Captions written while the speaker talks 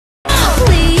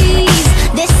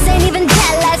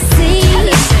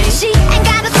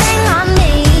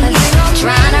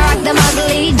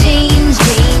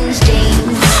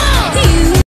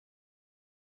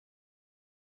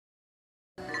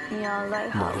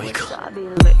Wasabi,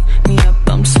 lick me up,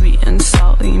 I'm sweet and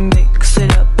salty. Mix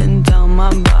it up and down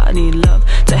my body. Love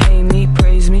to hate me,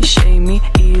 praise me, shame me,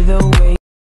 either way.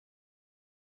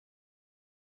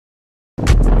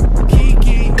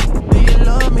 Kiki, do you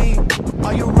love me?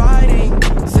 Are you riding?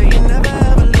 Say you never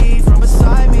ever leave from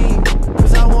beside me.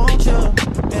 Cause I want you,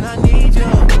 and I need you,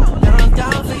 and I'm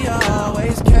down for you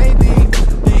always. KB,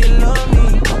 do you love me?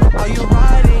 Are you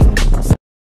riding?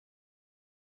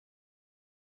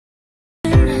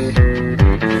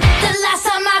 The last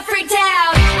time I freaked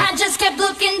out, I just kept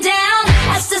looking down.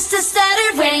 I just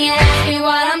started when you asked me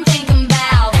what I'm thinking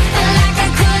about. Felt like I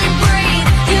couldn't breathe.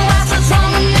 You asked what's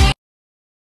wrong with me.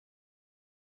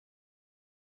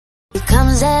 He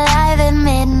comes alive at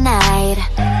midnight.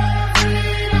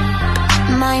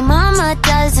 My mama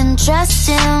doesn't trust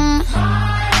him.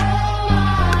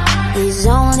 He's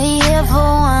only here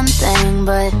for one thing,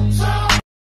 but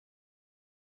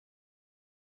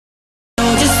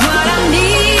Just what I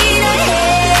need,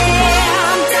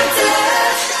 I'm down to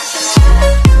love.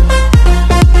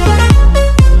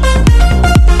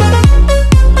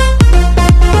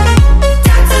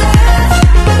 Down to love.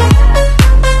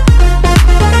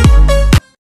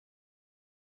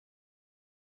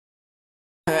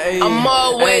 I'm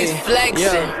always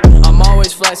flexing. I'm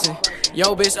always flexing.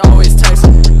 Yo, bitch always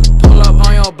texting. Pull up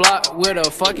on your block with a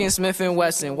fucking Smith &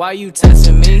 Wesson. Why you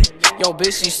testing me? Yo,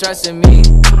 bitch, she stressing me.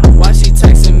 Why she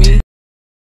texting me?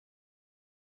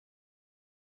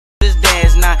 This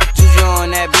dance now, juju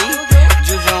on that beat,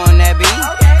 juju on that beat,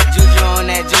 juju on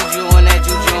that, juju on that,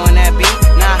 juju on that beat.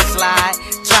 Now slide,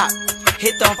 chop,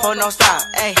 hit them for no stop,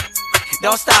 ayy,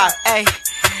 don't stop, ayy,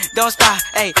 don't stop,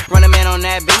 ayy. Run a man on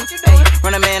that beat, ayy,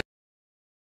 run a man.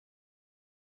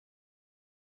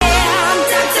 I'm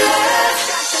down to love.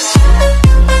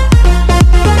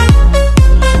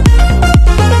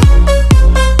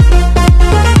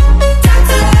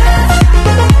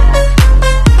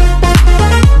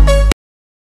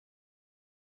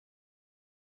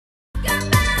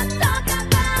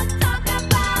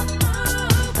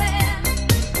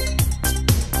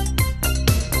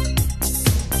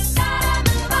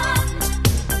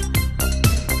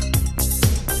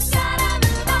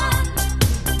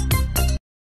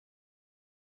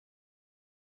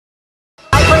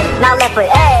 now left foot,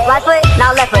 right foot,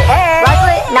 now left foot, right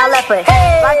foot, now left foot,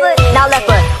 right foot, now left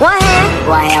foot. One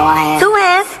hand, two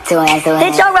hands,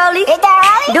 hit your rollie,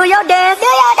 do your dance,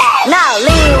 now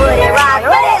lean with it, rock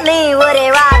with it, lean with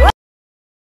it, rock with it.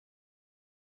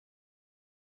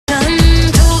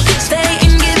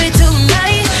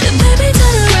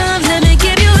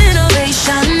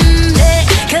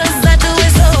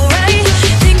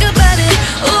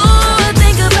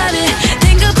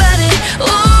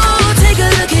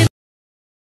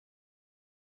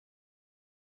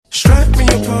 Strike me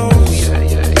a pose,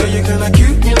 girl, you're kinda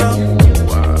cute, you know.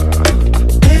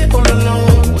 Head on the low,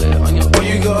 boy,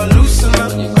 you gotta loosen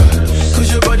up, cause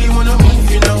your body wanna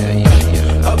move, you know.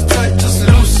 Uptight, just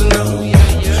loosen up.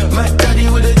 My daddy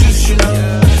with the juice, you know.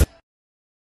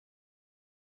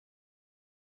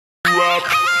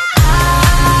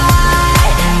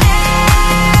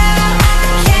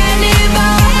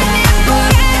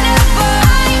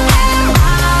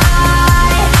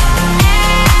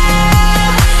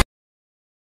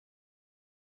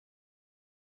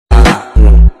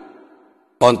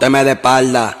 Pónteme de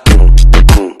espalda.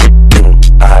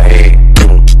 Ahí,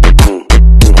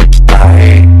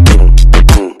 ahí,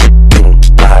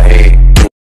 ahí.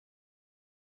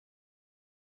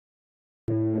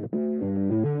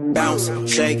 Bounce,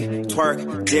 shake, twerk,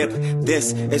 dip.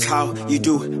 This is how you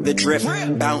do the drip.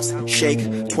 Bounce,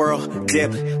 shake, twirl,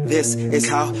 dip. This is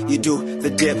how you do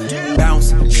the dip.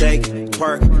 Bounce, shake,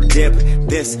 twerk, dip.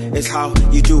 This is how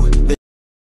you do the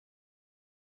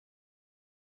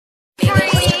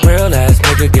Real ass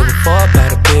nigga, give a fuck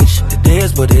about a bitch. It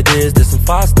is what it is, this some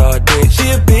 5-star dick. She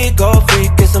a big old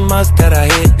freak, it's a must that I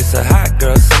hit. It's a hot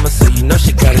girl summer, so you know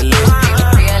she got it lit.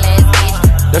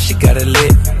 Know she got it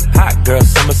lit. Hot girl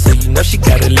summer, so you know she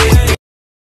got it lit.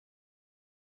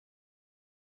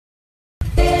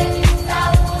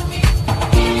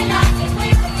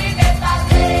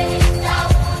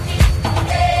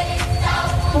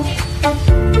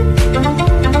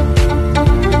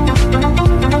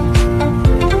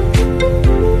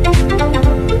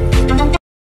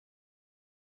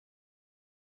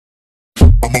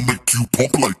 I'ma make you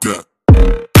pump like that.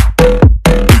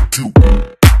 Make you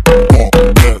pump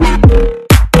like that.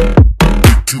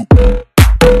 Make you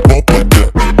pump like that.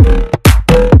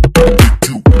 Make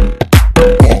you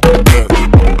pump like that.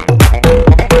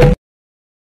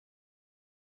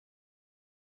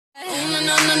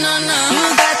 No, you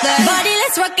got that body,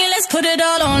 let's rock it, let's put it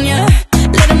all on ya.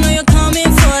 Let 'em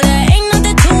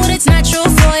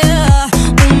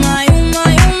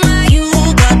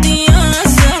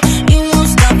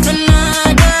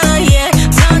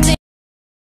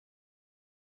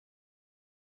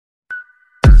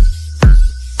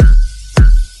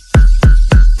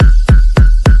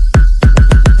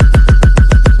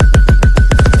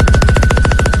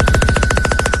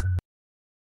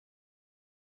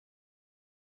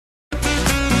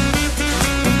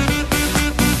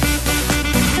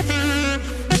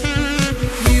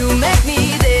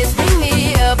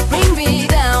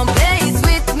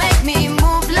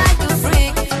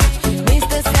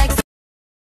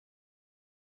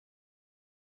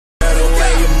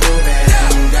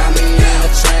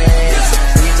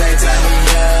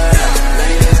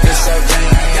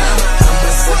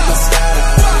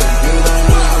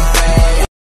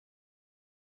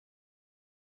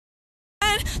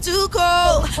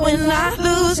when I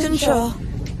lose control.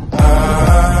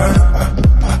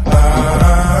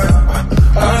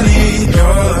 I need your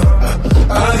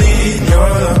love. I need your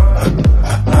love.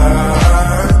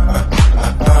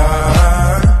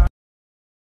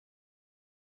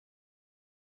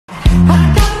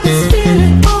 I got this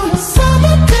feeling on a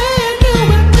summer day, knew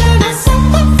it when I saw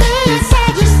her face. I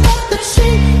just thought that she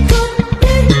could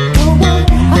be the one.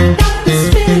 I got this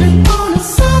feeling on a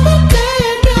summer day,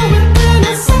 knew it when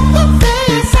I saw her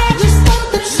face. I just thought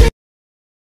that she.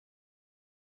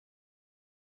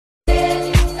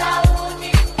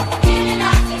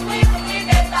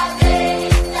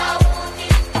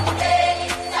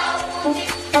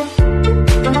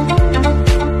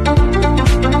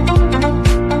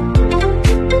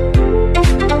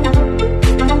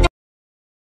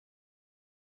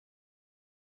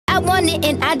 I want it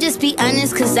and I just be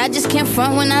honest, cause I just can't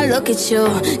front when I look at you.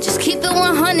 Just keep it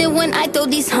 100 when I throw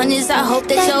these hundreds. I hope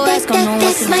that your ass gon' know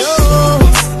what to do. That's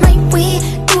my way,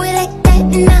 do it like that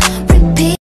and I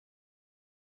repeat.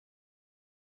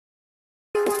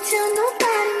 I won't tell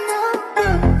nobody, no.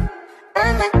 I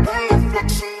might put a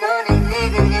reflection on a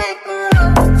nigga like a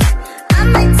rose. I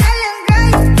might tell him, girl,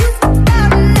 you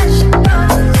forgot and that shit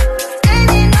goes.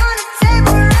 Standing on the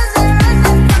table, rising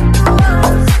from the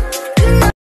walls. You know.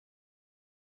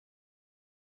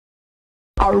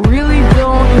 I really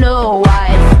don't know why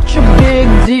it's such a big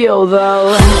deal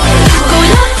though.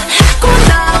 Going up, going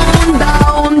down,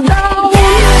 down, down.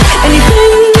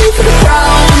 Anything for the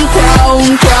crown, crown,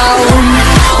 crown.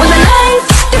 When the lights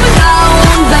give it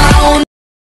down, down.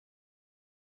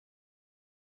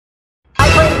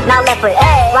 Right foot, now left foot.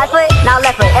 Right foot, now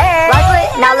left foot. Right foot,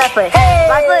 now left foot.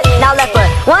 Right foot, now left foot.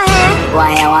 One hand,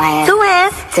 One hand, one hand. two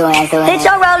hands. Two hands, two Hit hands.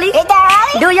 your rollie. Hit that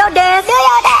rollie. Do your dance. Do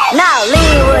your dance. Now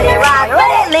lean with it, rock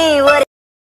with it, lean with it.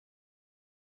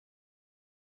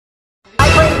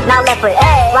 Right foot, now left foot.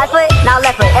 Right foot, now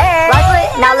left foot. Right foot,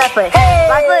 now left foot.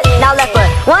 Right foot, now left foot.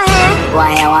 One hand,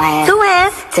 One hand, one hand. two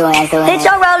hands. Two hands, two hands. Hit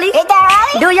your rollie. Hit that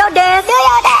rollie. Do your dance. Do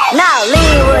your dance. Now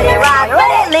lean with it, rock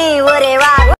with it, lean with it,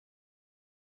 rock.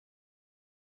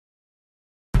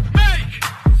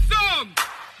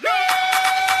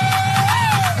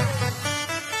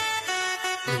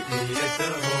 Meet me at the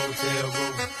hotel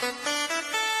room.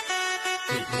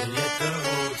 Meet me at the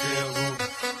hotel room.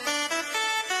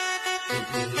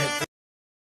 Meet me at the